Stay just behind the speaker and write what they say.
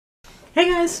Hey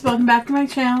guys, welcome back to my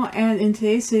channel, and in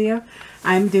today's video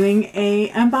I'm doing a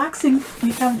unboxing.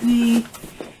 We have the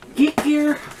Geek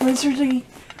Gear Wizardry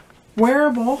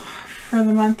Wearable for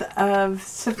the month of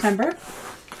September.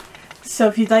 So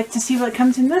if you'd like to see what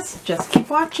comes in this, just keep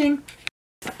watching.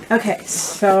 Okay,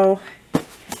 so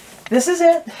this is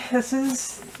it. This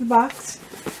is the box.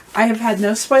 I have had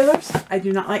no spoilers. I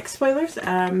do not like spoilers.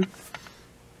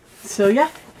 So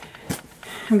yeah,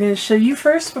 I'm going to show you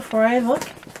first before I look.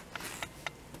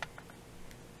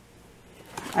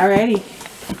 Alrighty.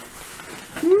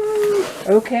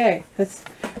 Okay, that's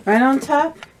right on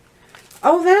top.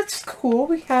 Oh, that's cool.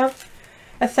 We have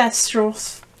a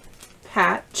Thestrals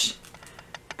patch.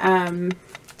 I'm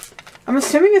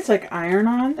assuming it's like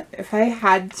iron-on. If I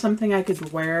had something I could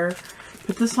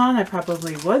put this on, I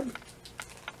probably would.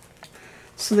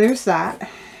 So there's that.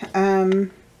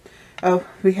 Oh,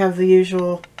 we have the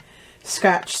usual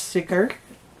scratch sticker.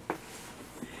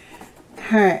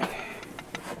 Alright.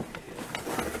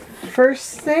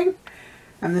 First thing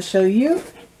I'm going to show you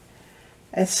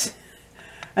is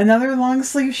another long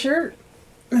sleeve shirt.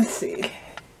 Let's see.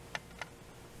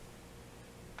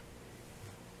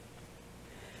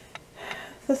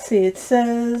 Let's see, it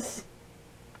says,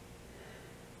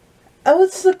 oh,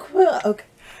 it's the quill. Okay.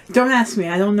 Don't ask me.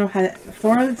 I don't know how to.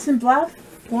 Florence and Bluff?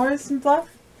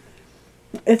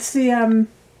 It's the, I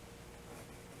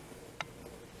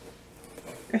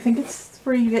think it's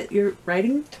where you get your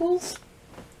writing tools.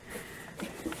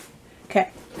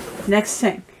 Okay, next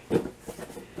thing.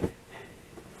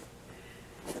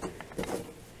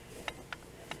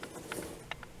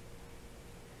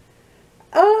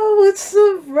 Oh, it's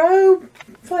the robe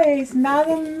place.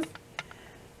 Madam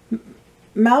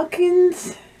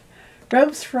Malkin's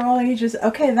Robes for All Ages.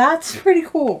 Okay, that's pretty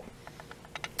cool.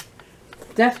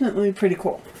 Definitely pretty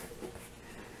cool.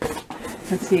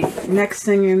 Let's see, next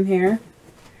thing in here.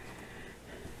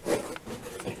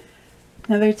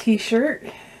 Another t-shirt.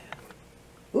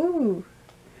 Ooh.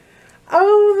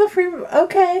 Oh, the free...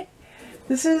 Okay.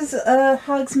 This is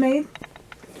Hogsmeade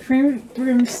free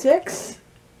broomsticks.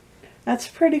 That's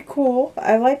pretty cool.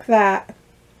 I like that.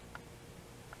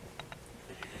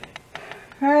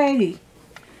 Alrighty.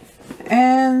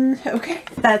 And, okay,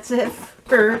 that's it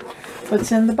for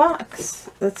what's in the box.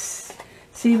 Let's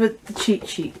see what the cheat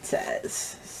sheet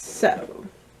says. So...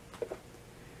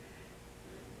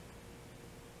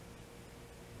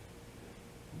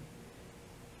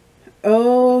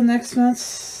 oh, next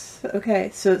month's...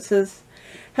 okay, so it says,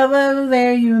 hello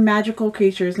there, you magical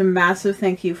creatures, and massive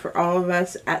thank you for all of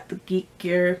us at the Geek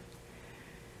Gear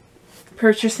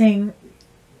purchasing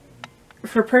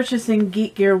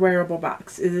Geek Gear Wearable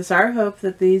Box. It is our hope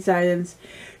that these items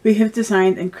we have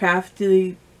designed and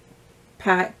craftily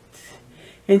packed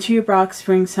into your box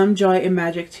bring some joy and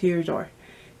magic to your door.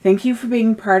 Thank you for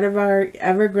being part of our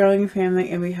ever-growing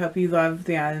family, and we hope you love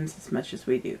the items as much as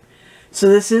we do. So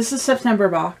this is the September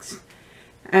box,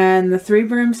 and the Three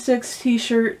Broomsticks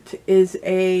t-shirt is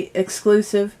a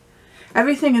exclusive.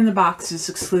 Everything in the box is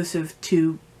exclusive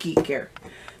to Geek Gear.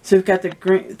 So we've got the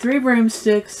Three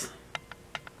Broomsticks,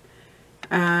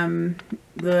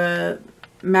 the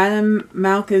Madam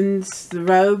Malkin's, the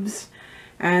robes,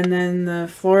 and then the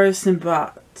Florist and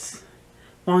Bots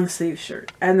long sleeve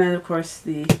shirt, and then of course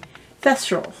the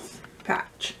Thestrals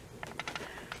patch.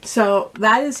 So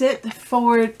that is it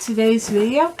for today's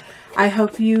video. I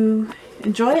hope you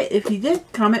enjoy it. If you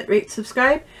did, comment, rate,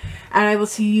 subscribe, and I will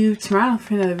see you tomorrow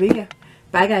for another video.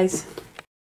 Bye guys.